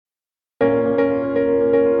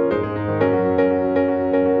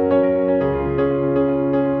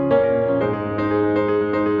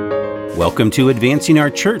Welcome to Advancing Our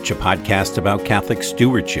Church, a podcast about Catholic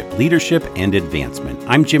stewardship, leadership, and advancement.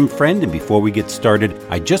 I'm Jim Friend, and before we get started,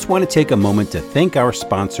 I just want to take a moment to thank our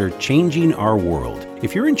sponsor, Changing Our World.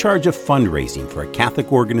 If you're in charge of fundraising for a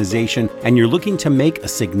Catholic organization and you're looking to make a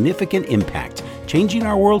significant impact, Changing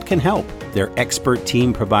Our World can help. Their expert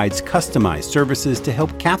team provides customized services to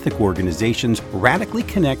help Catholic organizations radically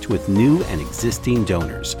connect with new and existing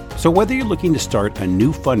donors. So whether you're looking to start a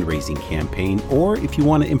new fundraising campaign or if you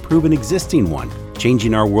want to improve an existing one,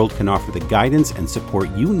 Changing Our World can offer the guidance and support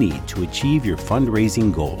you need to achieve your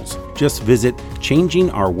fundraising goals. Just visit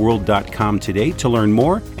changingourworld.com today to learn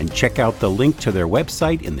more and check out the link to their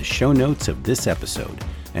website in the show notes of this episode.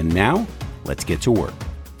 And now, let's get to work.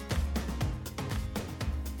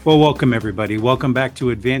 Well, welcome everybody. Welcome back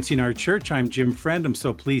to Advancing Our Church. I'm Jim Friend. I'm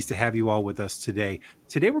so pleased to have you all with us today.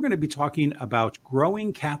 Today, we're going to be talking about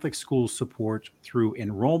growing Catholic school support through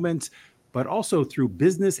enrollment, but also through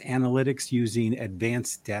business analytics using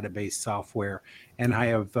advanced database software. And I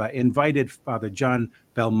have invited Father John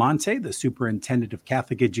Belmonte, the Superintendent of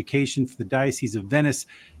Catholic Education for the Diocese of Venice,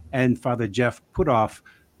 and Father Jeff Putoff,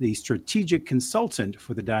 the Strategic Consultant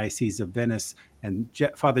for the Diocese of Venice. And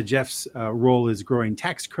Father Jeff's role is growing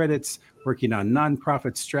tax credits, working on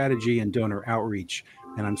nonprofit strategy and donor outreach.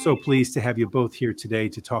 And I'm so pleased to have you both here today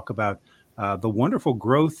to talk about the wonderful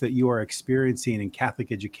growth that you are experiencing in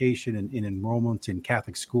Catholic education and in enrollment in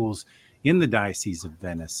Catholic schools in the Diocese of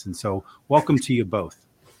Venice. And so welcome to you both.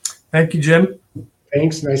 Thank you, Jim.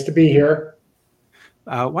 Thanks. Nice to be here.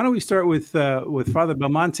 Why don't we start with Father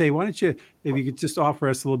Belmonte? Why don't you, if you could just offer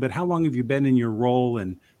us a little bit, how long have you been in your role,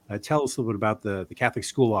 and tell us a little bit about the Catholic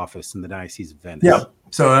School Office in the Diocese of Venice. Yeah,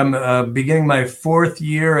 so I'm beginning my fourth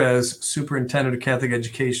year as Superintendent of Catholic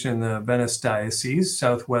Education in the Venice Diocese,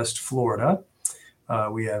 Southwest Florida.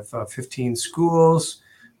 We have 15 schools.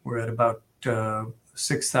 We're at about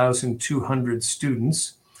 6,200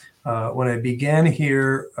 students. When I began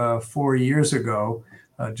here 4 years ago,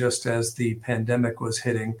 just as the pandemic was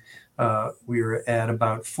hitting, we were at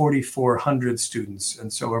about 4,400 students.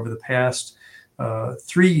 And so over the past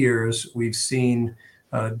 3 years, we've seen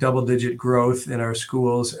double-digit growth in our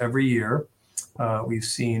schools every year. We've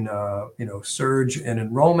seen, surge in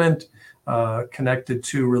enrollment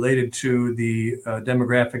related to the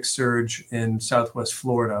demographic surge in Southwest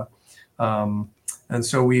Florida. And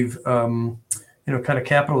so we've, kind of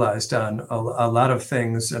capitalized on a lot of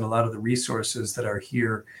things and a lot of the resources that are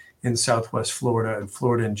here in Southwest Florida and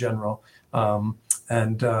Florida in general.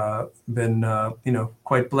 And been,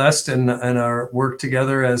 quite blessed in our work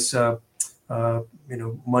together as,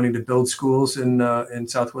 money to build schools in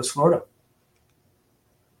Southwest Florida.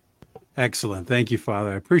 Excellent. Thank you,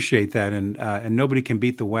 Father. I appreciate that. And nobody can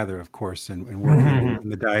beat the weather, of course, and working in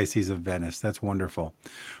the Diocese of Venice. That's wonderful.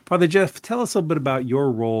 Father Jeff, tell us a little bit about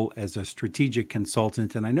your role as a strategic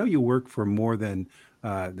consultant. And I know you work for more than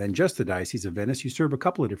just the Diocese of Venice. You serve a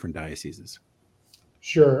couple of different dioceses.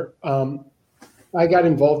 Sure. I got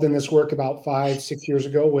involved in this work about 5-6 years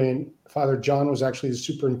ago when Father John was actually the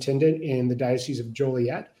superintendent in the Diocese of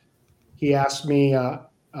Joliet. He asked me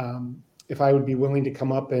if I would be willing to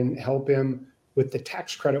come up and help him with the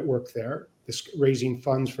tax credit work there, raising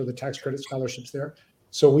funds for the tax credit scholarships there.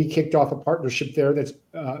 So we kicked off a partnership there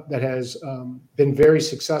that has been very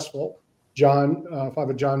successful.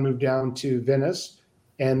 Father John moved down to Venice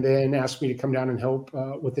and then asked me to come down and help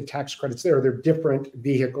with the tax credits there. They're different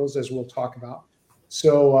vehicles, as we'll talk about.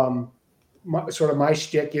 So my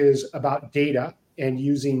shtick is about data and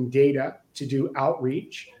using data to do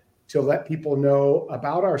outreach, to let people know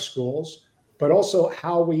about our schools, but also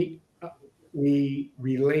how we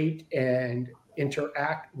relate and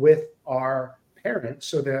interact with our parents.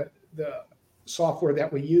 So that the software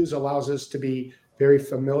that we use allows us to be very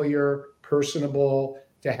familiar, personable,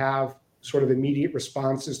 to have sort of immediate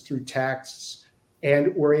responses through texts,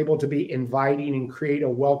 and we're able to be inviting and create a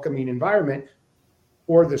welcoming environment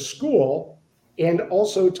for the school, and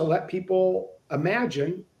also to let people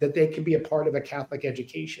imagine that they can be a part of a Catholic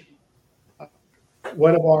education.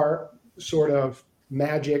 One of our sort of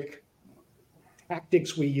magic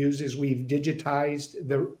tactics we use is we've digitized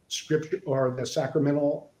the scripture or the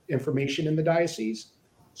sacramental information in the diocese.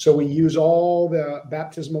 So we use all the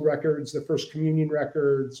baptismal records, the First Communion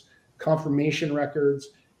records, confirmation records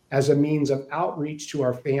as a means of outreach to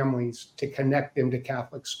our families to connect them to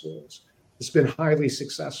Catholic schools. It's been highly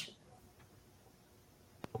successful.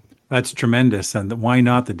 That's tremendous. And why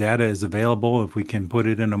not? The data is available. If we can put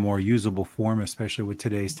it in a more usable form, especially with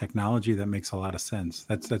today's technology, that makes a lot of sense.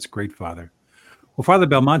 That's great, Father. Well, Father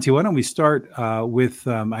Belmonte, why don't we start with,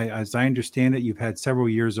 as I understand it, you've had several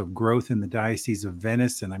years of growth in the Diocese of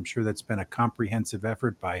Venice, and I'm sure that's been a comprehensive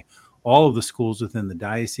effort by all of the schools within the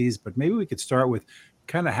diocese. But maybe we could start with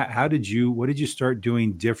kind of what did you start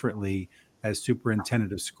doing differently as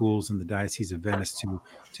superintendent of schools in the Diocese of Venice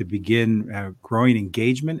to begin growing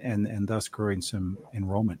engagement and thus growing some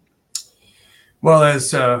enrollment? Well,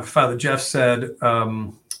 as Father Jeff said,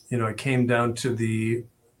 I came down to the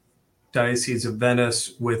Diocese of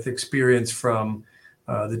Venice with experience from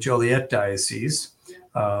the Joliet Diocese.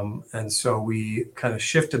 And so we kind of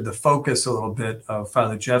shifted the focus a little bit of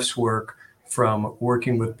Father Jeff's work from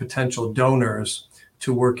working with potential donors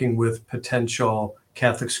to working with potential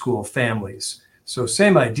Catholic school families. So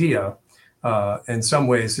same idea. In some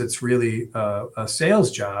ways, it's really a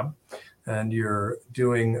sales job, and you're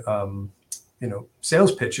doing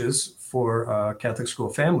sales pitches for Catholic school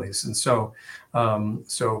families. And so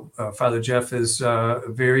Father Jeff is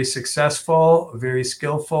very successful, very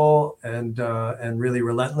skillful, and really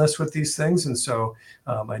relentless with these things. And so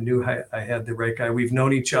I knew I had the right guy. We've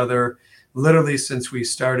known each other literally since we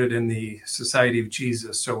started in the Society of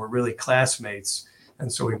Jesus. So we're really classmates.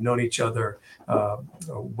 And so we've known each other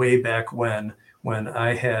way back when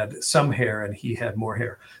I had some hair and he had more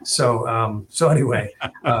hair. So anyway,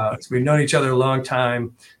 so we've known each other a long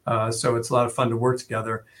time. So it's a lot of fun to work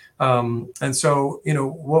together. And so,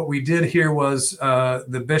 what we did here was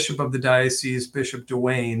the bishop of the diocese, Bishop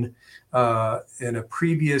Duane, in a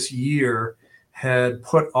previous year had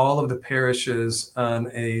put all of the parishes on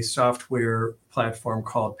a software platform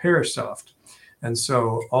called ParishSoft. And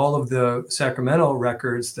so all of the sacramental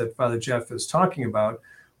records that Father Jeff is talking about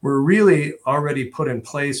were really already put in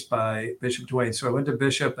place by Bishop Duane. So I went to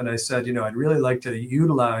Bishop and I said, I'd really like to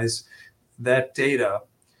utilize that data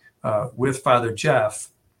with Father Jeff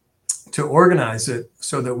to organize it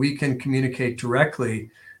so that we can communicate directly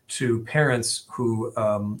to parents who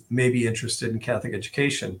may be interested in Catholic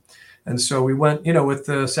education. And so we went, with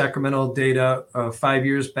the sacramental data 5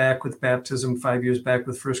 years back with baptism, 5 years back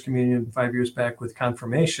with First Communion, 5 years back with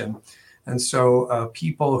confirmation. And so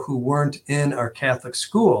people who weren't in our Catholic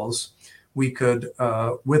schools, we could,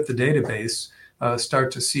 with the database,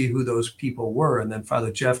 start to see who those people were. And then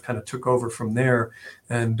Father Jeff kind of took over from there,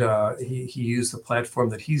 and he used the platform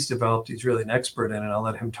that he's developed. He's really an expert in it. I'll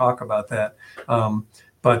let him talk about that.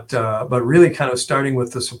 But really kind of starting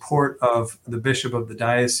with the support of the bishop of the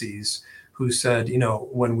diocese, who said,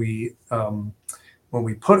 when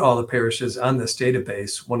we put all the parishes on this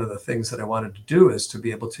database, one of the things that I wanted to do is to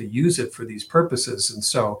be able to use it for these purposes. And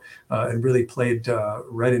so it really played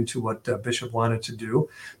right into what Bishop wanted to do.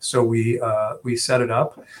 So we set it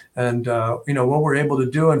up, and what we're able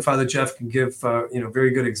to do, and Father Jeff can give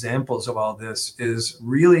very good examples of all this, is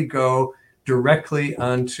really go directly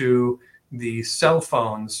onto the cell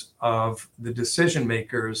phones of the decision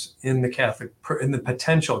makers in the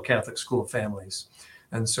potential Catholic school families.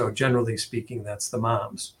 And so generally speaking, that's the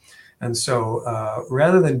moms. And so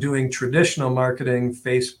rather than doing traditional marketing,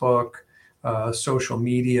 Facebook, social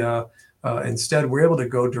media, instead, we're able to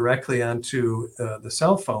go directly onto the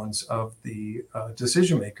cell phones of the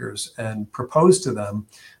decision makers and propose to them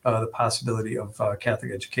the possibility of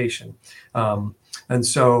Catholic education. And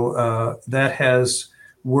so that has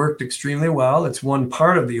worked extremely well. It's one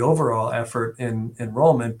part of the overall effort in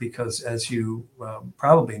enrollment, because as you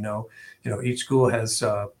probably know, each school has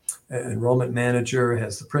an enrollment manager,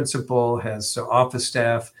 has the principal, has office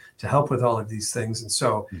staff to help with all of these things. And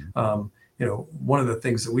so, one of the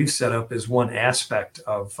things that we've set up is one aspect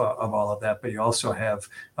of all of that, but you also have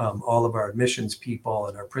all of our admissions people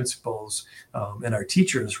and our principals and our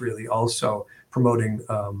teachers really also promoting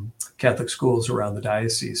Catholic schools around the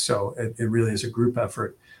diocese. So it really is a group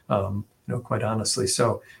effort, quite honestly.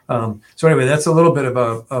 So anyway, that's a little bit of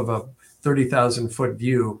a 30,000 foot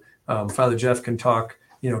view. Father Jeff can talk,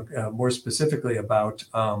 more specifically about,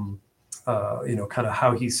 kind of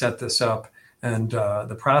how he set this up and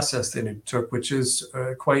the process that it took, which is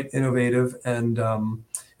quite innovative and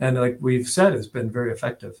like we've said, has been very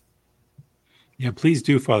effective. Yeah, please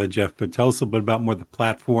do, Father Jeff. But tell us a little bit about more the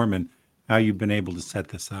platform and how you've been able to set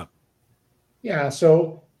this up. Yeah.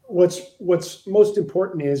 So what's most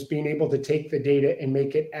important is being able to take the data and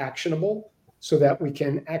make it actionable so that we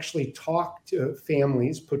can actually talk to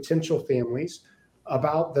families, potential families,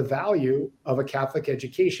 about the value of a Catholic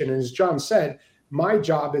education. And as John said, my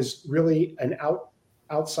job is really an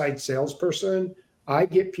outside salesperson. I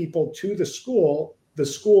get people to the school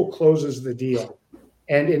closes the deal.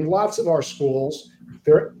 And in lots of our schools,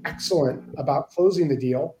 they're excellent about closing the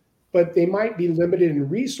deal, but they might be limited in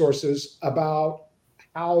resources about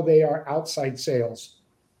how they are outside sales.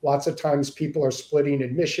 Lots of times people are splitting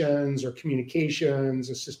admissions or communications,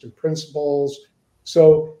 assistant principals.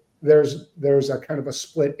 So there's a kind of a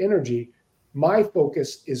split energy. My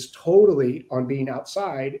focus is totally on being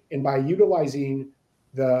outside, and by utilizing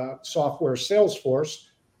the software Salesforce,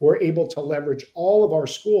 we're able to leverage all of our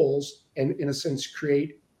schools and, in a sense,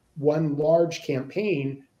 create one large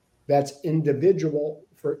campaign that's individual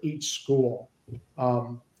for each school.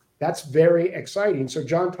 That's very exciting. So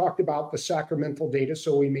John talked about the sacramental data.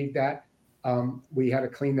 So we made that, we had to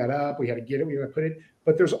clean that up. We had to get it, we had to put it,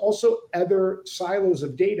 but there's also other silos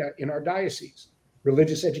of data in our diocese: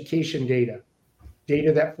 religious education data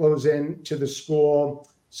that flows into the school,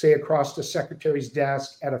 say across the secretary's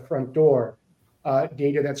desk at a front door,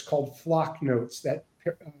 data that's called flock notes that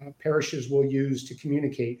parishes will use to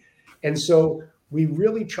communicate. And so we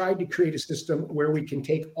really tried to create a system where we can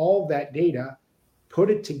take all of that data, put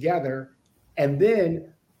it together, and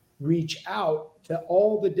then reach out to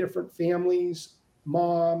all the different families,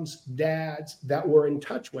 moms, dads that we're in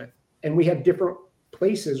touch with. And we have different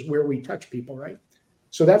places where we touch people, right?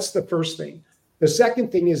 So that's the first thing. The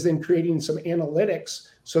second thing is then creating some analytics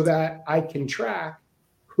so that I can track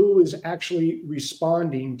who is actually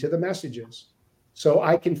responding to the messages. So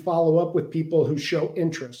I can follow up with people who show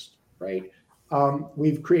interest, right?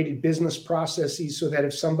 We've created business processes so that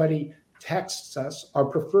if somebody texts us, our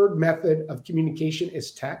preferred method of communication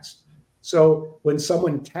is text. So when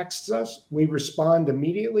someone texts us, we respond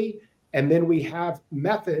immediately. And then we have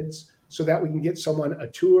methods so that we can get someone a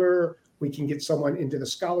tour, we can get someone into the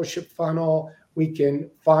scholarship funnel, we can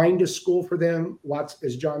find a school for them. Lots,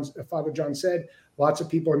 as Father John said, lots of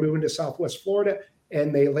people are moving to Southwest Florida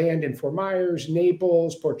and they land in Fort Myers,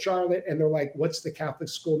 Naples, Port Charlotte, and they're like, what's the Catholic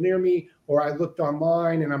school near me? Or I looked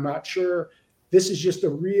online and I'm not sure. This is just a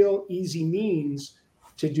real easy means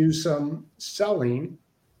to do some selling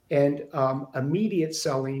and immediate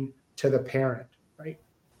selling to the parent, right?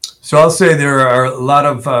 So I'll say there are a lot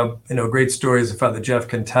of great stories that Father Jeff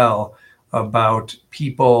can tell about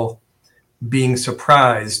people being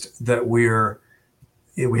surprised that we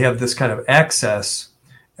have this kind of access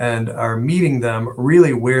and are meeting them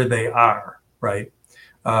really where they are, right?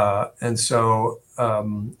 And so,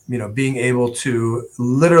 being able to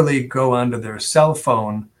literally go onto their cell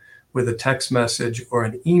phone with a text message or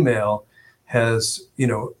an email has,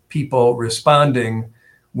 people responding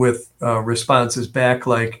with responses back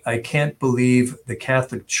like, I can't believe the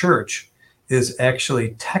Catholic Church is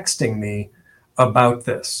actually texting me about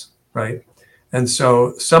this, right? And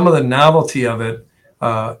so some of the novelty of it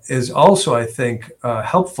is also, I think,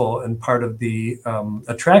 helpful, and part of the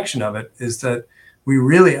attraction of it is that we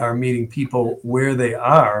really are meeting people where they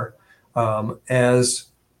are as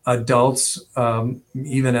adults,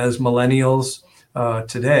 even as millennials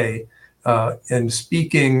today, and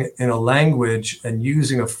speaking in a language and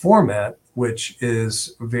using a format which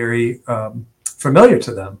is very familiar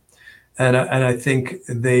to them. And I think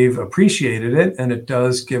they've appreciated it, and it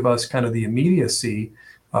does give us kind of the immediacy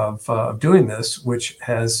of doing this, which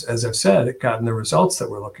has, as I've said, gotten the results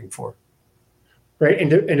that we're looking for. Right,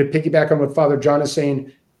 and to piggyback on what Father John is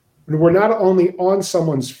saying, we're not only on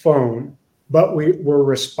someone's phone, but we're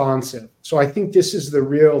responsive. So I think this is the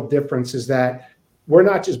real difference, is that we're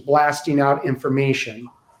not just blasting out information,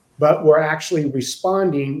 but we're actually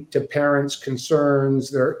responding to parents'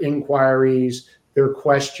 concerns, their inquiries, their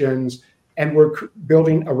questions, and we're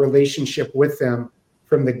building a relationship with them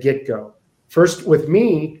from the get-go. First with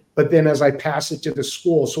me, but then as I pass it to the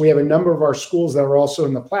school. So we have a number of our schools that are also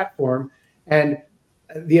in the platform, and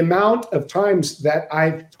the amount of times that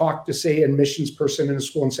I've talked to, say, a missions person in a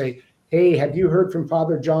school and say, hey, have you heard from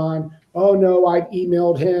Father John? Oh, no, I've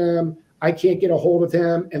emailed him. I can't get a hold of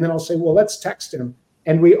him. And then I'll say, well, let's text him.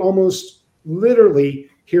 And we almost literally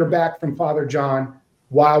hear back from Father John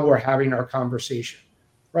while we're having our conversation,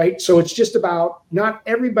 right? So it's just about, not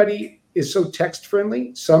everybody is so text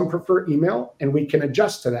friendly. Some prefer email, and we can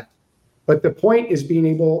adjust to that. But the point is being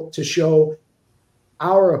able to show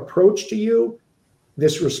our approach to you,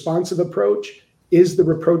 this responsive approach, is the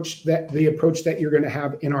approach that you're going to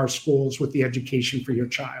have in our schools with the education for your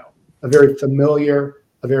child. A very familiar,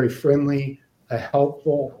 a very friendly, a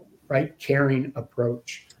helpful, right, caring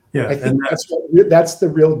approach. Yeah, I think that's the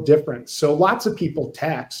real difference. So lots of people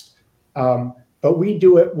text, but we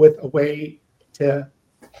do it with a way to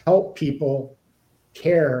help people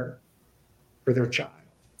care for their child.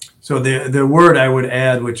 So the word I would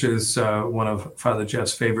add, which is one of Father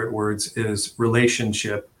Jeff's favorite words, is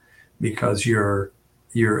relationship, because you're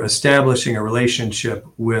establishing a relationship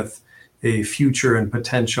with a future and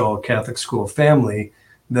potential Catholic school family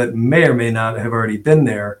that may or may not have already been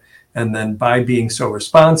there. And then by being so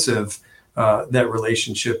responsive, that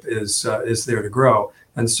relationship is there to grow.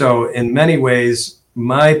 And so in many ways,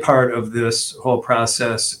 my part of this whole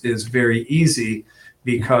process is very easy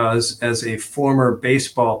because as a former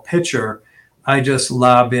baseball pitcher, I just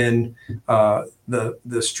lob in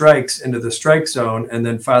the strikes into the strike zone, and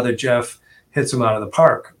then Father Jeff hits them out of the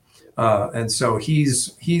park. And so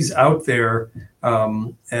he's out there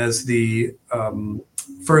as the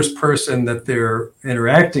first person that they're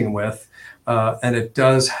interacting with, and it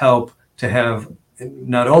does help to have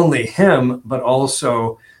not only him but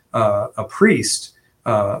also a priest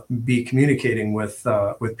be communicating with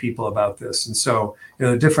people about this. And so,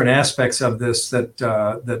 the different aspects of this that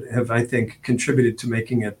have, I think, contributed to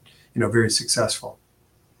making it, very successful.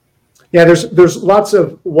 Yeah, there's lots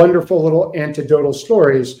of wonderful little anecdotal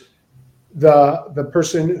stories. The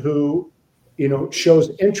person who,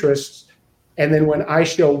 shows interest, and then when I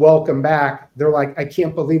show welcome back, they're like, I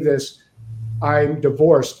can't believe this. I'm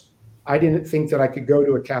divorced. I didn't think that I could go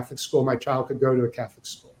to a Catholic school. My child could go to a Catholic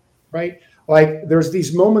school, right? Like, there's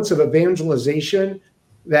these moments of evangelization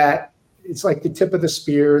that it's like the tip of the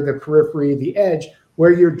spear, the periphery, the edge,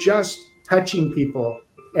 where you're just touching people.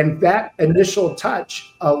 And that initial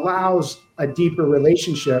touch allows a deeper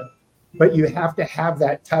relationship, but you have to have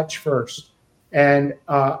that touch first. And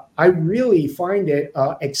I really find it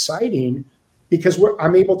exciting because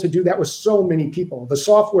I'm able to do that with so many people. The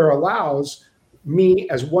software allows me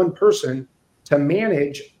as one person to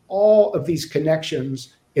manage all of these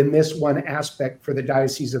connections in this one aspect for the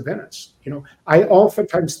Diocese of Venice. I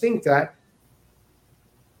oftentimes think that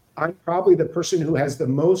I'm probably the person who has the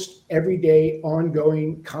most everyday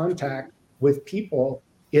ongoing contact with people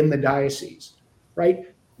in the diocese, right?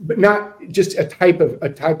 But not just a type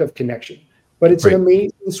of connection, but it's right. An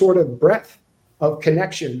amazing sort of breadth of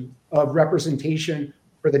connection, of representation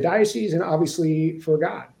for the diocese and obviously for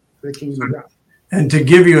God, for the kingdom of God. And to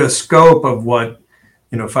give you a scope of what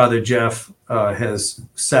Father Jeff has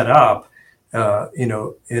set up,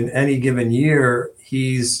 in any given year,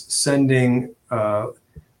 he's sending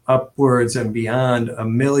upwards and beyond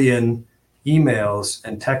 1 million emails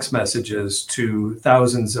and text messages to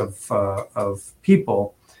thousands of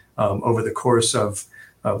people over the course of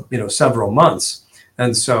several months.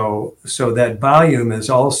 And so that volume is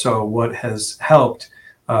also what has helped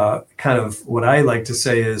kind of what I like to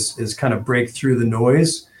say is kind of break through the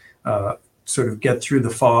noise, sort of get through the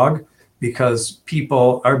fog, because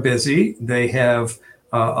people are busy. They have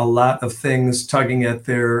a lot of things tugging at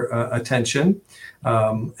their attention,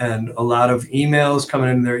 and a lot of emails coming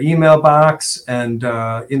in their email box. And,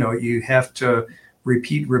 you have to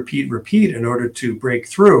repeat in order to break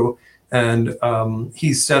through. And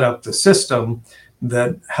he's set up the system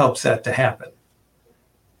that helps that to happen.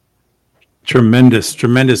 Tremendous. So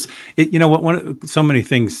many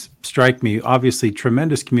things strike me. Obviously,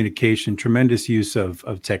 tremendous communication, tremendous use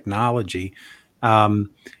of technology, and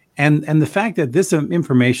the fact that this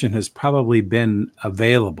information has probably been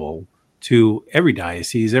available to every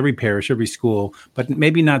diocese, every parish, every school, but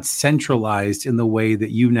maybe not centralized in the way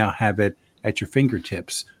that you now have it at your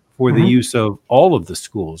fingertips for the use of all of the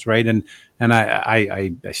schools, right? And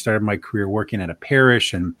I started my career working at a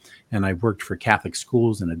parish, and I've worked for Catholic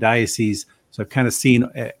schools in a diocese, so I've kind of seen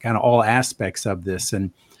kind of all aspects of this.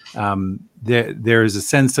 And there is a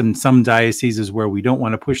sense in some dioceses where we don't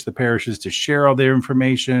want to push the parishes to share all their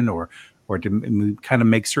information or to kind of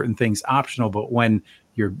make certain things optional. But when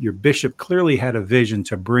your bishop clearly had a vision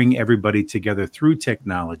to bring everybody together through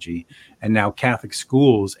technology, and now Catholic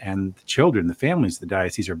schools and the children, the families of the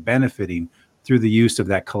diocese are benefiting through the use of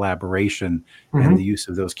that collaboration and the use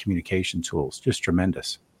of those communication tools. Just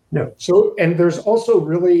tremendous. Yeah. So, and there's also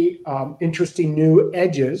really interesting new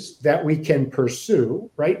edges that we can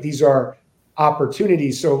pursue, right? These are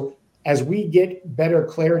opportunities. So as we get better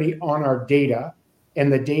clarity on our data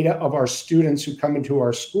and the data of our students who come into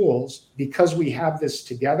our schools, because we have this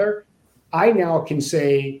together, I now can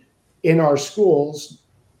say in our schools,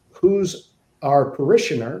 who's our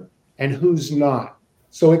parishioner and who's not.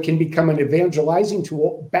 So it can become an evangelizing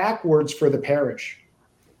tool backwards for the parish.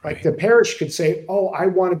 Right? The parish could say, oh, I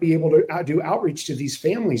want to be able to do outreach to these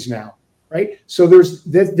families now, right? So this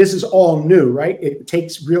is all new, right? It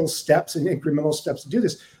takes real steps and incremental steps to do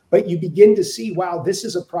this. But you begin to see, wow, this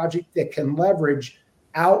is a project that can leverage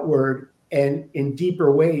outward and in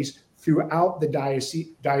deeper ways throughout the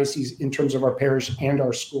diocese in terms of our parish and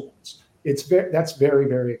our schools. That's very,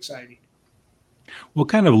 very exciting. What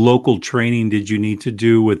kind of local training did you need to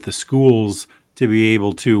do with the schools to be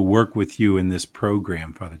able to work with you in this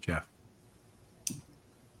program, Father Jeff?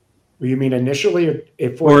 You mean initially,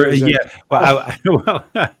 yeah?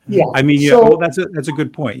 I mean, so, that's a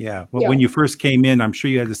good point. Yeah. Well, when you first came in, I'm sure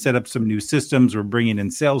you had to set up some new systems. We're bringing in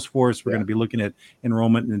Salesforce. We're going to be looking at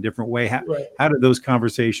enrollment in a different way. How did those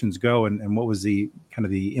conversations go, and what was the kind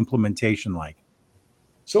of the implementation like?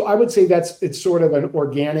 So I would say it's sort of an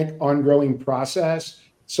organic, ongoing process.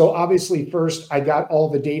 So obviously, first I got all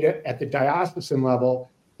the data at the diocesan level,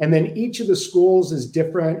 and then each of the schools is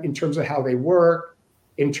different in terms of how they work,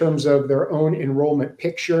 in terms of their own enrollment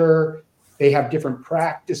picture. They have different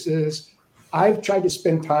practices. I've tried to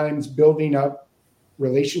spend time building up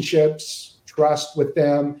relationships, trust with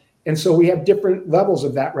them. And so we have different levels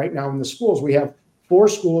of that right now in the schools. We have 4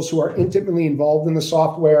 schools who are intimately involved in the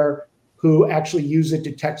software, who actually use it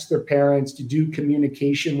to text their parents, to do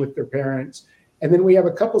communication with their parents. And then we have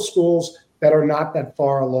a couple schools that are not that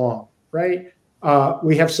far along, right?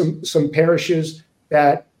 We have some parishes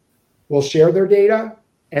that will share their data,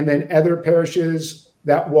 and then other parishes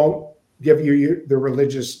that won't give you the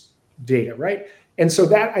religious data, right? And so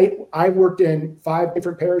that I worked in 5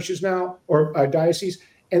 different parishes now, or dioceses,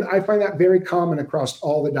 and I find that very common across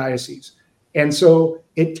all the dioceses. And so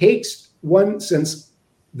it takes one sense,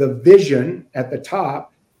 the vision at the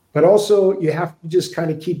top, but also you have to just kind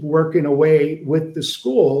of keep working away with the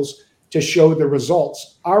schools to show the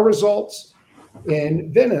results. Our results in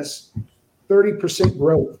Venice, 30%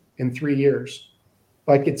 growth in 3 years.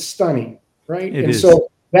 Like, it's stunning, right? It is. So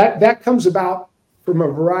that comes about from a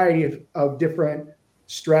variety of different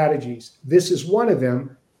strategies. This is one of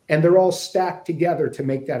them, and they're all stacked together to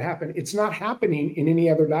make that happen. It's not happening in any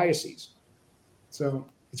other diocese. So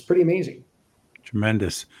it's pretty amazing.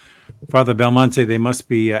 Tremendous. Father Belmonte, they must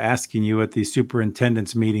be asking you at these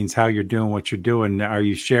superintendents meetings how you're doing what you're doing. Are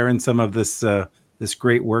you sharing some of this this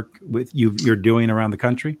great work with you're doing around the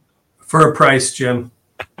country? For a price, Jim.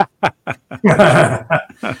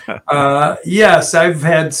 Yes, I've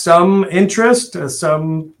had some interest,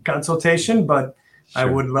 some consultation, but sure. I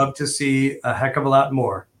would love to see a heck of a lot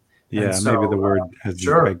more. Yeah, so, maybe the word has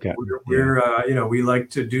sure. We're we like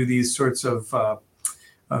to do these sorts of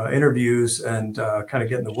interviews and kind of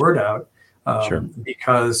getting the word out. Sure.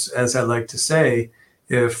 Because, as I like to say,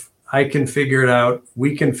 if I can figure it out,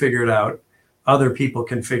 we can figure it out, other people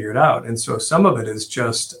can figure it out. And so some of it is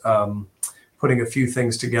just putting a few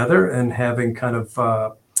things together and having kind of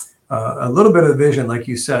a little bit of vision. Like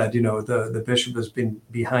you said, the bishop has been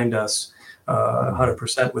behind us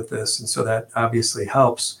 100% with this. And so that obviously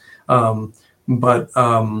helps. What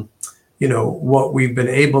we've been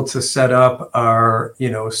able to set up are,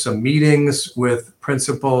 some meetings with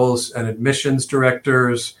principals and admissions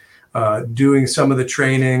directors, doing some of the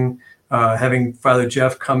training, having Father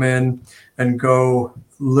Jeff come in and go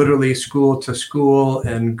literally school to school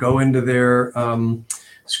and go into their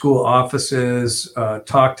school offices,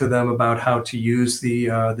 talk to them about how to use the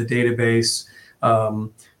database,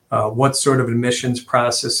 what sort of admissions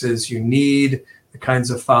processes you need, the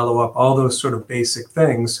kinds of follow-up, all those sort of basic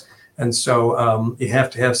things. And so you have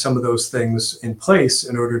to have some of those things in place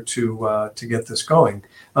in order to get this going.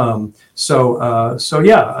 A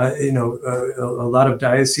lot of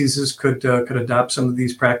dioceses could adopt some of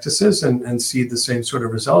these practices and see the same sort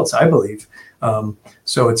of results, I believe.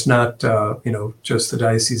 So it's not just the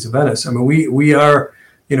Diocese of Venice. I mean, we are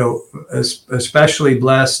especially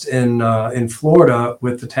blessed in Florida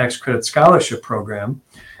with the tax credit scholarship program,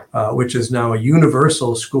 which is now a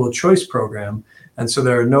universal school choice program. And so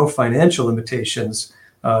there are no financial limitations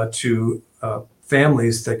to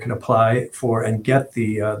families that can apply for and get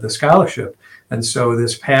the scholarship. And so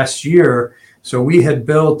this past year, so we had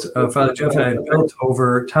built, Father Jeff and I had built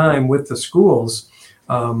over time with the schools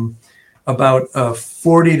about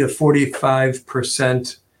 40 to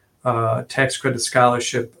 45% tax credit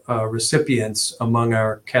scholarship recipients among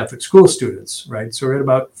our Catholic school students, right? So we're at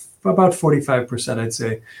about 45%, I'd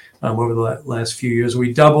say, over the last few years.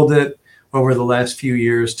 We doubled it over the last few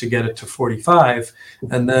years to get it to 45.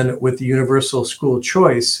 And then with the universal school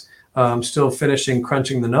choice, still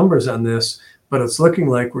crunching the numbers on this, but it's looking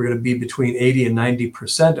like we're going to be between 80 and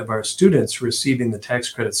 90% of our students receiving the tax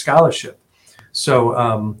credit scholarship.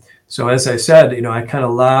 So as I said, I kind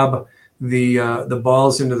of lob the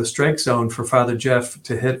balls into the strike zone for Father Jeff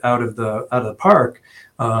to hit out of the park.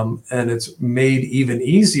 And it's made even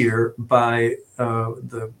easier by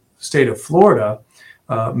the state of Florida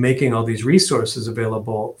making all these resources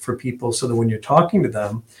available for people, so that when you're talking to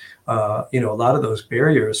them, a lot of those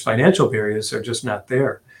barriers, financial barriers, are just not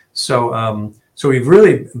there. So we've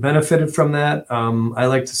really benefited from that. I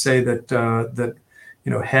like to say that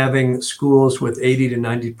having schools with 80 to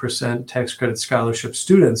 90% tax credit scholarship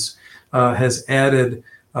students has added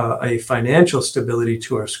a financial stability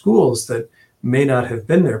to our schools that may not have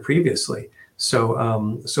been there previously. So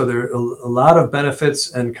there are a lot of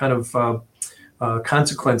benefits and kind of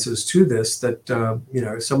consequences to this that,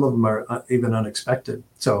 some of them are even unexpected.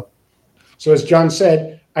 So So as John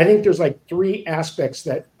said, I think there's like three aspects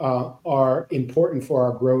that are important for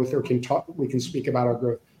our growth, or we can speak about our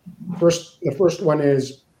growth. The first one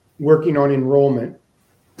is working on enrollment,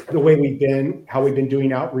 the way how we've been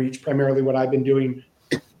doing outreach, primarily what I've been doing.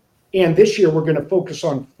 And this year we're going to focus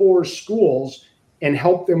on 4 schools and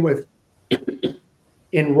help them with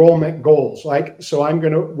enrollment goals. So I'm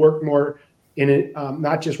going to work more in it,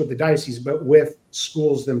 not just with the diocese, but with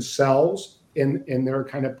schools themselves in their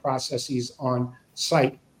kind of processes on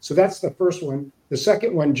site. So that's the first one. The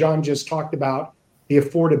second one, John just talked about the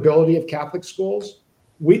affordability of Catholic schools.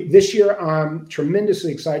 This year, I'm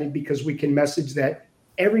tremendously excited because we can message that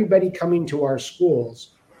everybody coming to our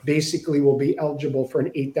schools basically will be eligible for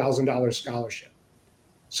an $8,000 scholarship.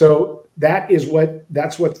 So that's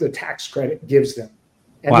what the tax credit gives them.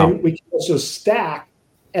 And then we can also stack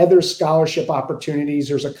other scholarship opportunities.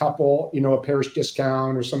 There's a couple, a parish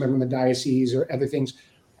discount or something from the diocese or other things,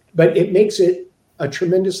 but it makes it a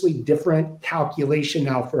tremendously different calculation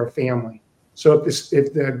now for a family. So if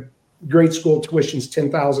the grade school tuition is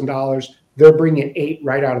 $10,000, they're bringing 8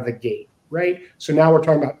 right out of the gate, right? So now we're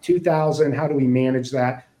talking about 2,000. How do we manage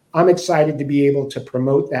that? I'm excited to be able to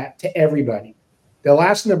promote that to everybody. The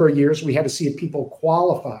last number of years, we had to see if people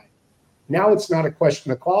qualify. Now it's not a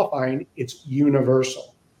question of qualifying, it's universal.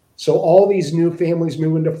 So all these new families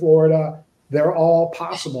moving to Florida, they're all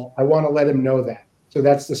possible. I want to let them know that. So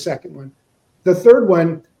that's the second one. The third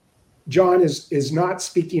one, John is not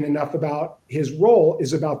speaking enough about. His role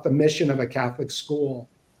is about the mission of a Catholic school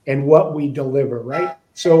and what we deliver, right?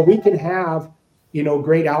 So we can have,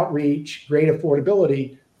 great outreach, great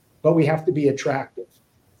affordability, but we have to be attractive.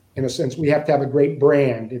 In a sense, we have to have a great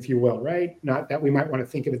brand, if you will, right? Not that we might want to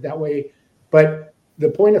think of it that way, but the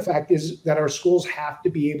point of fact is that our schools have to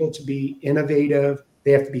be able to be innovative.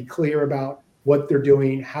 They have to be clear about what they're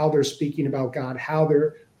doing, how they're speaking about God, how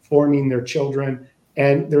they're forming their children.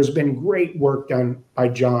 And there's been great work done by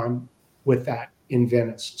John with that in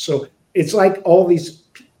Venice. So it's like all these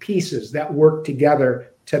pieces that work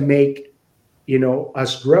together to make,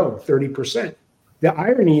 us grow 30%. The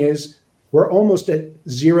irony is we're almost at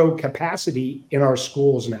zero capacity in our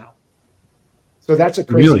schools now. So that's a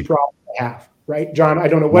crazy problem to have, right? John, I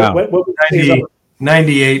don't know what would you say?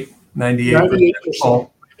 98%.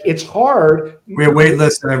 It's hard. We have wait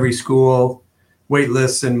lists in every school, wait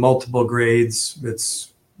lists in multiple grades.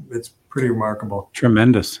 It's pretty remarkable.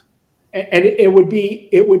 Tremendous. And it would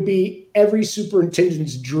be every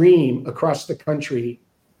superintendent's dream across the country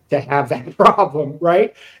to have that problem,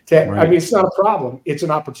 right? I mean, it's not a problem; it's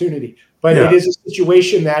an opportunity. But it is a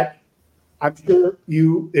situation that I'm sure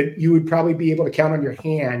you would probably be able to count on your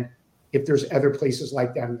hand if there's other places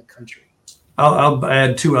like that in the country. I'll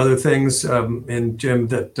add 2 other things, and Jim,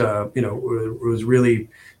 that was really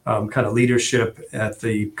kind of leadership at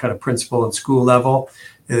the kind of principal and school level.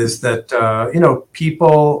 Is that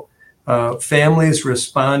families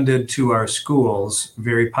responded to our schools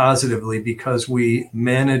very positively because we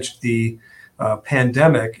managed the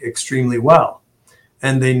pandemic extremely well,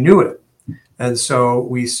 and they knew it. And so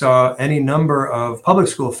we saw any number of public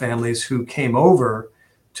school families who came over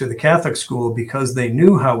to the Catholic school because they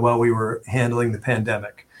knew how well we were handling the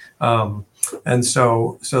pandemic. And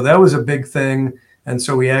so that was a big thing. And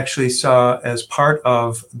so we actually saw, as part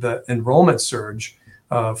of the enrollment surge,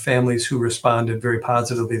 families who responded very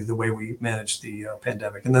positively to the way we managed the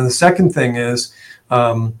pandemic. And then the second thing is,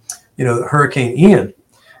 Hurricane Ian.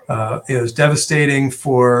 It was devastating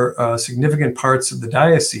for significant parts of the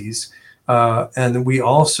diocese. And we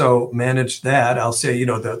also managed that. I'll say,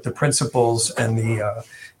 the principals and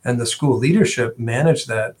the school leadership managed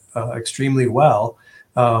that extremely well.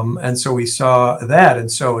 And so we saw that. And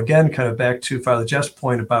so again, kind of back to Father Jeff's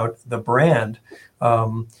point about the brand,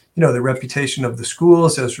 the reputation of the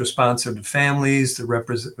schools as responsive to families, the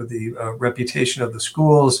reputation of the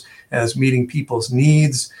schools as meeting people's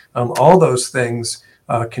needs, all those things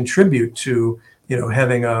contribute to,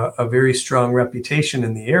 having a very strong reputation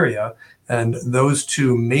in the area. And those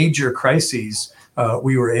 2 major crises,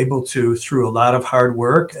 we were able to, through a lot of hard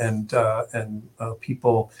work and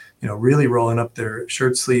people, really rolling up their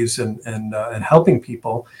shirt sleeves and helping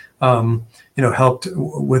people, helped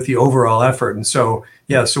with the overall effort. And so,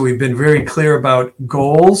 so we've been very clear about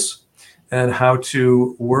goals and how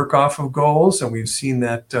to work off of goals, and we've seen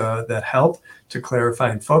that help to clarify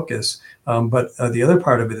and focus. But the other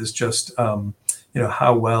part of it is just,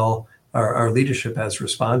 how well our leadership has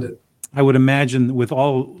responded. I would imagine, with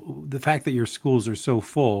all the fact that your schools are so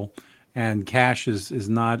full and cash is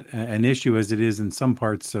not an issue as it is in some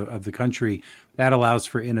parts of the country, that allows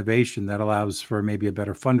for innovation. That allows for maybe a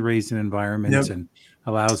better fundraising environment and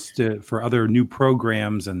allows for other new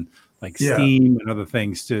programs and like Yeah. STEAM and other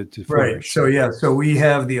things to Right. flourish. So we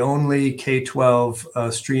have the only K-12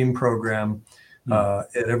 STREAM program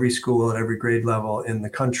at every school at every grade level in the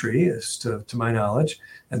country, as to my knowledge.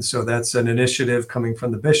 And so that's an initiative coming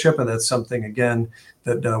from the bishop, and that's something, again,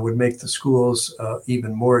 that would make the schools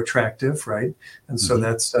even more attractive, right? And so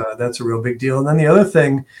that's a real big deal. And then the other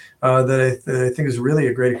thing that I think is really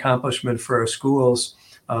a great accomplishment for our schools,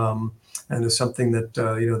 and is something that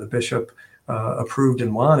the bishop approved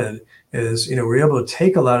and wanted, is we're able to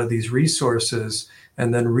take a lot of these resources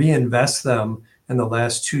and then reinvest them in the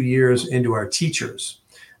last 2 years into our teachers.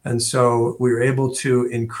 And so we were able to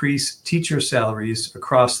increase teacher salaries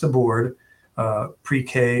across the board,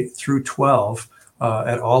 pre-K through 12,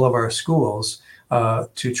 at all of our schools,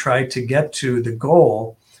 to try to get to the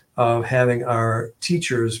goal of having our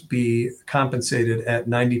teachers be compensated at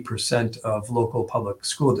 90% of local public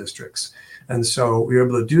school districts. And so we were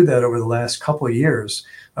able to do that over the last couple of years,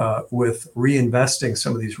 with reinvesting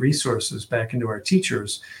some of these resources back into our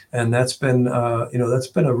teachers. And that's been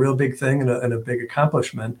a real big thing and a big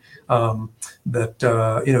accomplishment,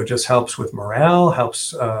 that just helps with morale,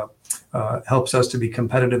 helps us to be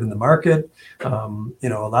competitive in the market. A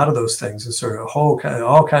lot of those things is sort of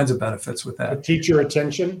all kinds of benefits with that. Teacher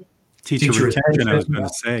retention. Teacher retention, I was going to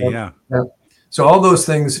say, yeah. So all those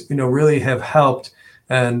things, really have helped.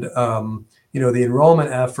 And, the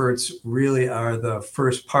enrollment efforts really are the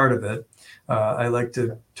first part of it. I like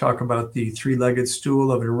to talk about the three-legged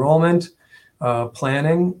stool of enrollment,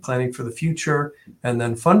 planning for the future, and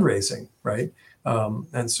then fundraising, right?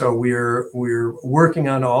 And so we're working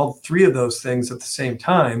on all three of those things at the same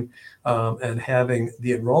time, and having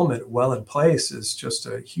the enrollment well in place is just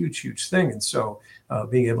a huge thing. And so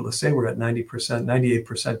being able to say we're at 90%,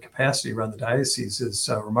 98% capacity around the diocese is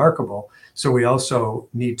remarkable. So we also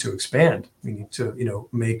need to expand. We need to,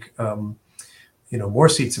 make, more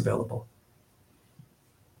seats available.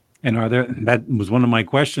 And that was one of my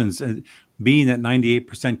questions. Being at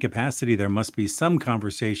 98% capacity, there must be some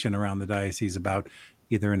conversation around the diocese about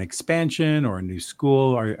either an expansion or a new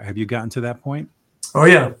school. Or have you gotten to that point? Oh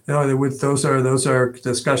yeah, those are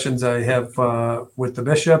discussions I have with the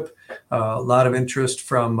bishop. A lot of interest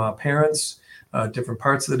from parents, different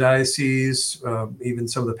parts of the diocese. Even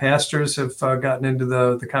some of the pastors have gotten into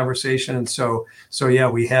the conversation, and so yeah,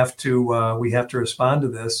 we have to respond to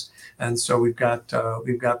this. And so we've got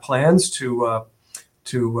plans to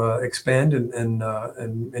expand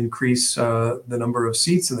and increase the number of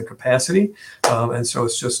seats and the capacity. And so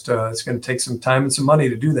it's going to take some time and some money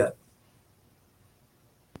to do that.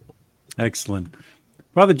 Excellent.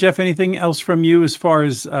 Father Jeff, anything else from you as far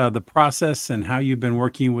as the process and how you've been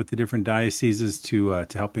working with the different dioceses to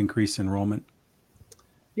help increase enrollment?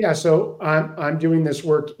 Yeah, so I'm doing this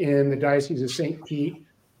work in the Diocese of St. Pete,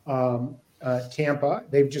 Tampa.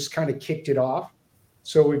 They've just kind of kicked it off.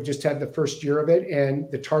 So we've just had the first year of it,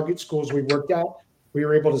 and the target schools we worked at, we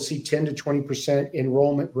were able to see 10 to 20%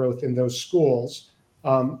 enrollment growth in those schools.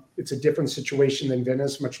 It's a different situation than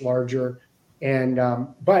Venice, much larger, and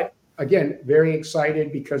but again, very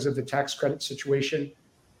excited because of the tax credit situation.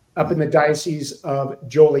 Up in the Diocese of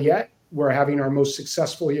Joliet, we're having our most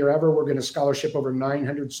successful year ever. We're going to scholarship over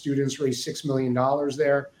 900 students, raise $6 million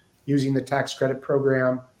there using the tax credit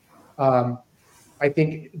program. I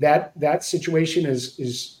think that situation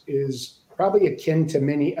is probably akin to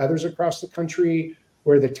many others across the country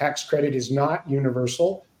where the tax credit is not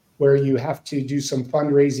universal, where you have to do some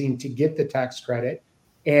fundraising to get the tax credit,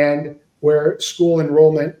 and where school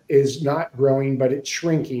enrollment is not growing, but it's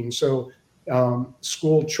shrinking. So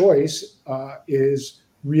school choice is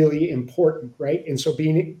really important, right? And so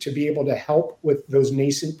to be able to help with those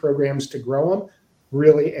nascent programs to grow them,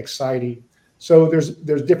 really exciting. So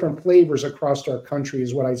there's different flavors across our country,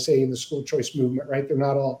 is what I say in the school choice movement, right? They're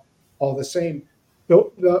not all the same.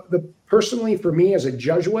 The personally, for me as a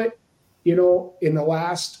Jesuit, in the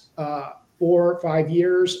last 4 or 5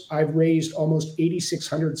 years, I've raised almost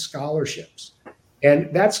 8,600 scholarships, and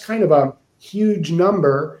that's kind of a huge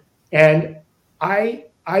number. And I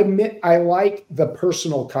admit I like the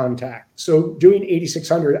personal contact. So doing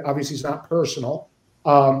 8,600 obviously is not personal.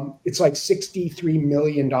 It's like $63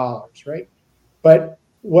 million, right? But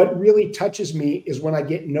what really touches me is when I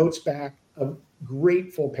get notes back of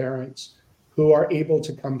grateful parents who are able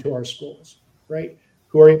to come to our schools, right?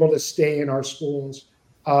 Who are able to stay in our schools,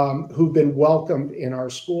 who've been welcomed in our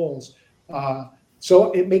schools.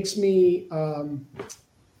 So it makes me, I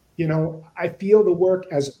feel the work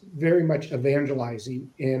as very much evangelizing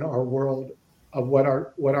in our world of what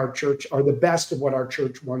our church, or the best of what our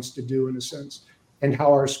church wants to do, in a sense, and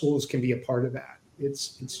how our schools can be a part of that.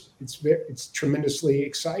 it's tremendously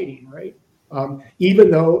exciting, right?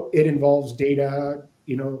 Even though it involves data,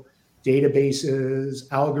 databases,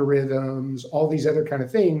 algorithms, all these other kind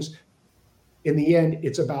of things. In the end,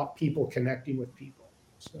 it's about people connecting with people.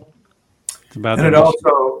 So, and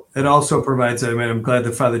it also provides. I mean, I'm glad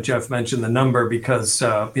that Father Jeff mentioned the number because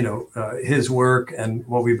his work and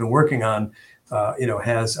what we've been working on,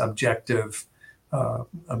 has objective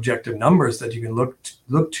numbers that you can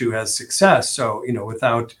look to as success. So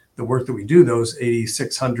without the work that we do, those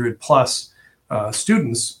 8,600 plus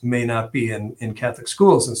students may not be in Catholic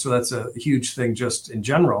schools, and so that's a huge thing just in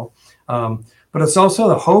general. But it's also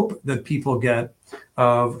the hope that people get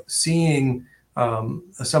of seeing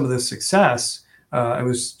some of this success. I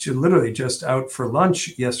was literally just out for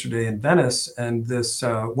lunch yesterday in Venice, and this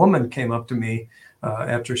woman came up to me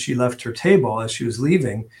after she left her table as she was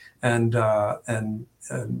leaving, and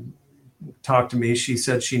talked to me. She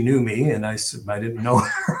said she knew me, and I said I didn't know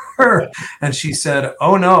her, and she said,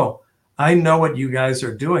 "Oh no, I know what you guys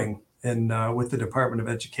are doing with the Department of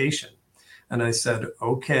Education." And I said,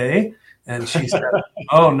 "Okay." And she said,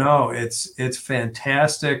 "Oh no, it's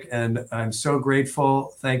fantastic, and I'm so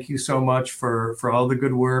grateful. Thank you so much for all the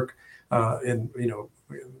good work in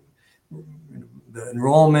the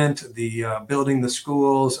enrollment, the building the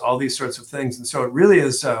schools, all these sorts of things." And so it really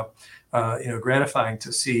is gratifying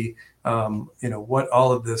to see what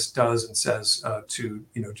all of this does and says to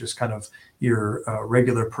just kind of your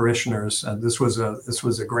regular parishioners. And this was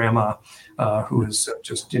a grandma who was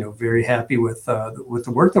just very happy with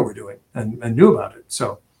the work that we're doing and knew about it.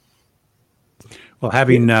 So, well,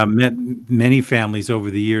 having met many families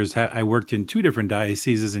over the years, I worked in 2 different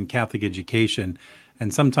dioceses in Catholic education,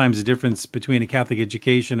 and sometimes the difference between a Catholic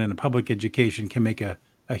education and a public education can make a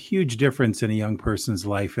huge difference in a young person's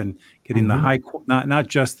life, and getting the not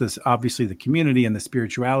just this, obviously the community and the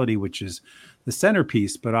spirituality, which is the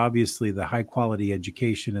centerpiece, but obviously the high quality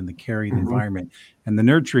education and the caring environment and the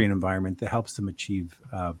nurturing environment that helps them achieve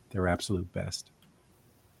their absolute best.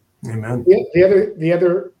 Amen. The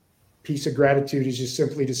other piece of gratitude is just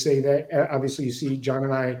simply to say that obviously you see John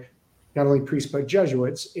and I, not only priests, but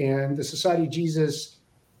Jesuits, and the Society of Jesus,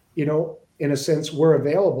 in a sense, we're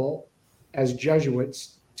available as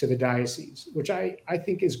Jesuits to the diocese, which I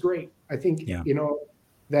think is great. I think,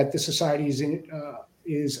 that the society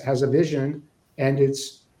has a vision, and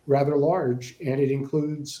it's rather large, and it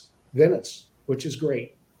includes Venice, which is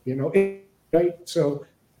great, right? So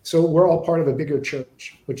we're all part of a bigger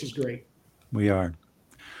church, which is great. We are.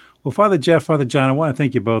 Well, Father Jeff, Father John, I want to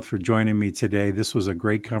thank you both for joining me today. This was a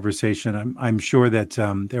great conversation. I'm sure that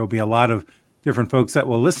there will be a lot of different folks that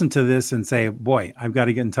will listen to this and say, boy, I've got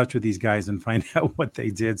to get in touch with these guys and find out what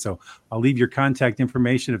they did. So I'll leave your contact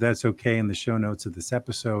information, if that's okay, in the show notes of this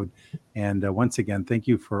episode. And once again, thank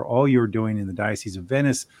you for all you're doing in the Diocese of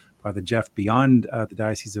Venice, Father Jeff, beyond the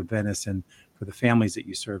Diocese of Venice, and for the families that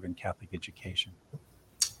you serve in Catholic education.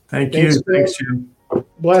 Thank you. Thanks, Jim.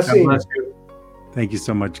 Blessings. God bless you. Thank you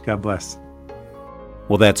so much. God bless.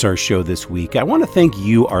 Well, that's our show this week. I want to thank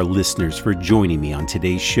you, our listeners, for joining me on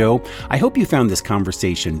today's show. I hope you found this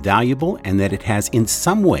conversation valuable and that it has in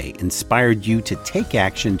some way inspired you to take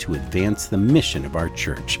action to advance the mission of our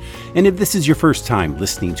church. And if this is your first time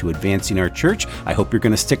listening to Advancing Our Church, I hope you're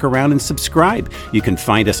going to stick around and subscribe. You can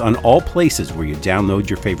find us on all places where you download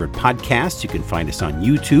your favorite podcasts. You can find us on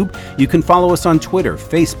YouTube. You can follow us on Twitter,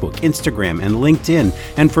 Facebook, Instagram, and LinkedIn.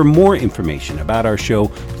 And for more information about our show,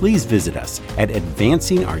 please visit us at advancingourchurch.com.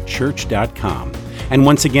 And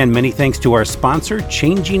once again, many thanks to our sponsor,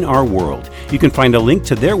 Changing Our World. You can find a link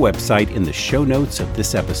to their website in the show notes of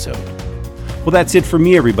this episode. Well, that's it for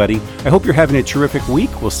me, everybody. I hope you're having a terrific week.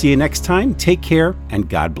 We'll see you next time. Take care, and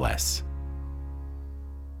God bless.